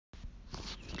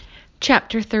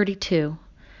Chapter 32.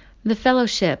 The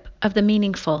Fellowship of the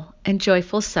Meaningful and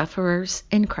Joyful Sufferers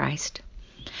in Christ.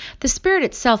 The Spirit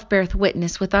itself beareth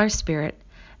witness with our spirit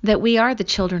that we are the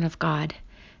children of God,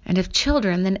 and if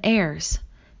children, then heirs,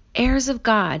 heirs of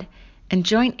God, and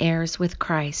joint heirs with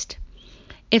Christ.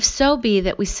 If so be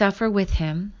that we suffer with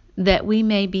him, that we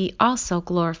may be also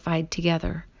glorified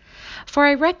together. For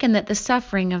I reckon that the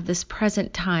suffering of this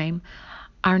present time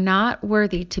are not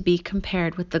worthy to be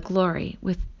compared with the glory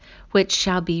which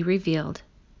shall be revealed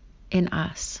in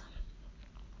us.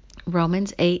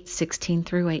 Romans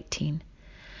 8:16-18.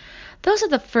 Those of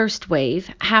the first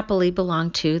wave happily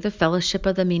belong to the fellowship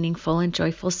of the meaningful and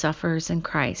joyful sufferers in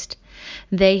Christ.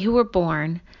 They who were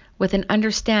born with an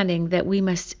understanding that we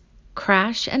must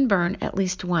crash and burn at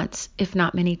least once, if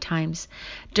not many times,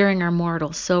 during our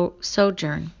mortal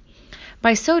sojourn.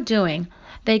 By so doing,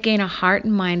 they gain a heart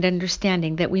and mind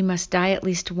understanding that we must die at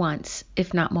least once,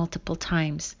 if not multiple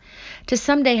times, to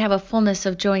someday have a fullness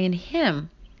of joy in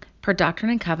him, per Doctrine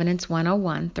and Covenants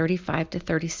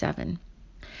 101:35-37.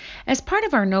 As part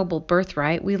of our noble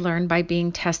birthright, we learn by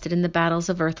being tested in the battles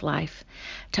of earth life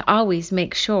to always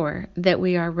make sure that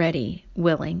we are ready,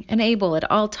 willing, and able at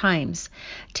all times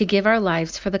to give our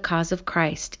lives for the cause of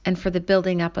Christ and for the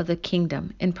building up of the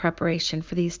kingdom in preparation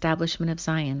for the establishment of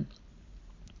Zion.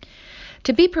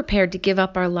 To be prepared to give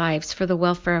up our lives for the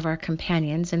welfare of our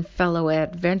companions and fellow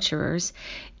adventurers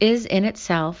is in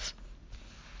itself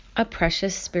a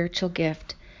precious spiritual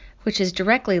gift, which is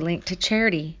directly linked to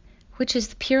charity, which is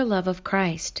the pure love of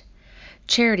Christ.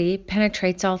 Charity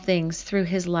penetrates all things through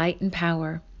his light and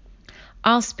power.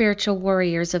 All spiritual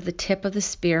warriors of the tip of the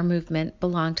spear movement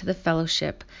belong to the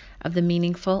fellowship of the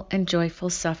meaningful and joyful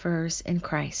sufferers in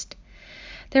Christ.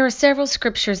 There are several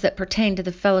scriptures that pertain to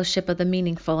the fellowship of the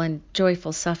meaningful and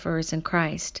joyful sufferers in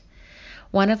Christ,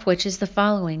 one of which is the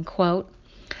following, quote,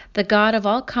 "The God of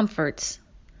all comforts,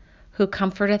 who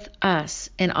comforteth us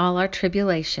in all our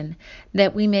tribulation,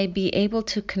 that we may be able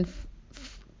to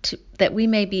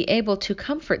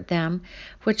comfort them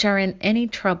which are in any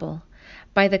trouble,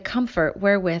 by the comfort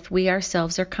wherewith we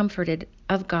ourselves are comforted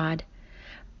of God."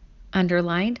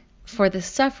 Underlined, "For the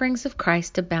sufferings of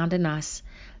Christ abound in us,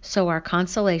 so our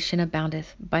consolation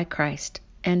aboundeth by Christ,"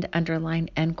 and underline,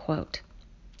 end quote.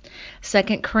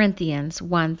 2 Corinthians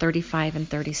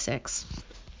 1:35-36.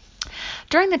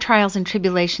 During the trials and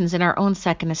tribulations in our own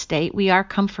second estate, we are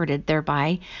comforted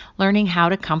thereby, learning how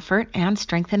to comfort and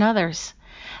strengthen others.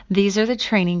 These are the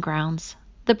training grounds.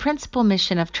 The principal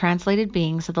mission of translated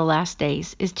beings of the last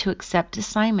days is to accept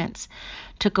assignments,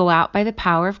 to go out by the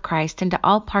power of Christ into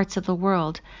all parts of the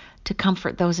world, to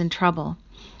comfort those in trouble,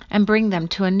 and bring them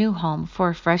to a new home for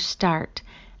a fresh start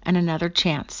and another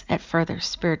chance at further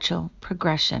spiritual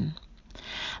progression.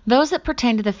 Those that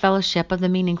pertain to the fellowship of the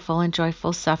meaningful and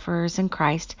joyful sufferers in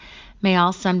Christ may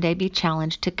all someday be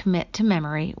challenged to commit to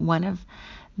memory one of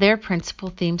their principal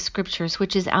theme scriptures,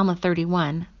 which is Alma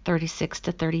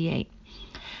 31:36-38.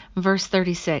 Verse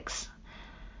 36,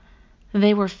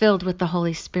 "They were filled with the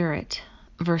Holy Spirit."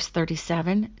 Verse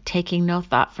 37, "Taking no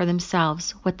thought for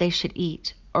themselves what they should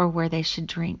eat, or where they should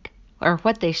drink, or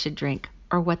what they should drink,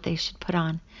 or what they should put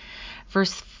on."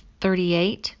 Verse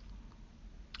 38,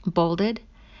 bolded,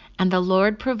 "And the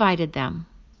Lord provided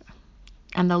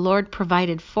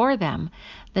for them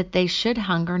that they should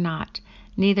hunger not,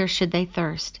 neither should they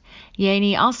thirst. Yea, and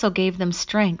he also gave them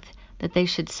strength, that they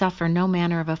should suffer no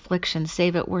manner of affliction,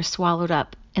 save it were swallowed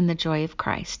up in the joy of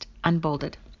Christ."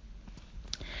 Unbolded.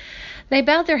 They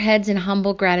bowed their heads in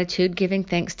humble gratitude, giving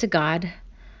thanks to God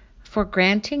for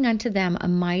granting unto them a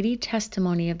mighty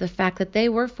testimony of the fact that they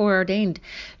were foreordained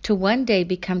to one day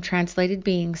become translated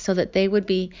beings, so that they would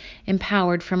be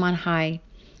empowered from on high,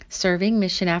 serving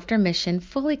mission after mission,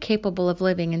 fully capable of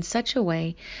living in such a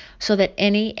way so that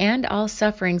any and all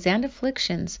sufferings and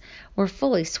afflictions were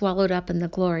fully swallowed up in the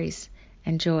glories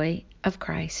and joy of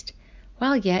Christ,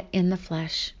 while yet in the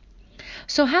flesh.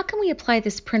 So how can we apply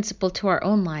this principle to our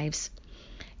own lives?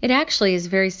 It actually is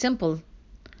very simple.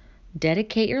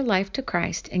 Dedicate your life to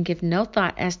Christ and give no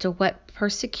thought as to what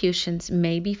persecutions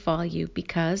may befall you,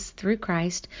 because through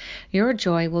Christ your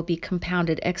joy will be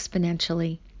compounded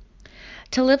exponentially.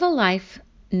 To live a life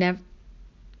in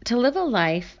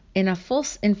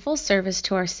full service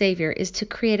to our Savior is to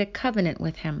create a covenant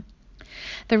with him,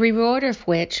 the reward of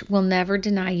which will never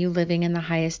deny you living in the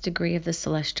highest degree of the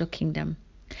celestial kingdom.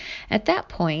 At that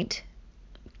point,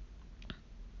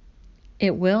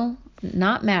 it will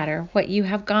not matter what you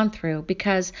have gone through,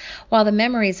 because while the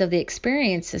memories of the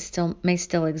experiences may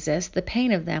still exist, the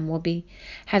pain of them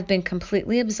have been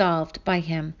completely absolved by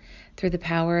him through the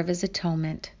power of his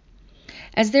atonement.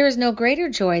 As there is no greater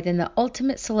joy than the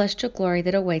ultimate celestial glory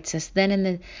that awaits us, then in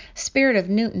the spirit of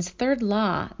Newton's third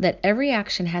law, that every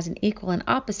action has an equal and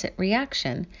opposite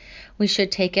reaction, we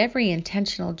should take every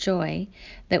intentional joy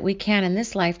that we can in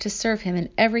this life to serve him in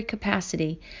every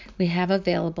capacity we have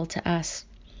available to us.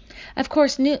 Of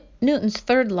course, Newton's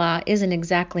third law isn't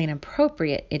exactly an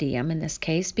appropriate idiom in this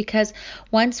case, because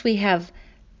once we have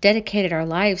dedicated our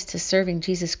lives to serving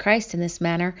Jesus Christ in this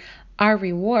manner, our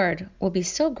reward will be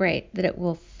so great that it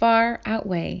will far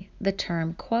outweigh the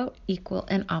term, quote, equal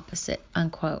and opposite,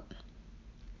 unquote.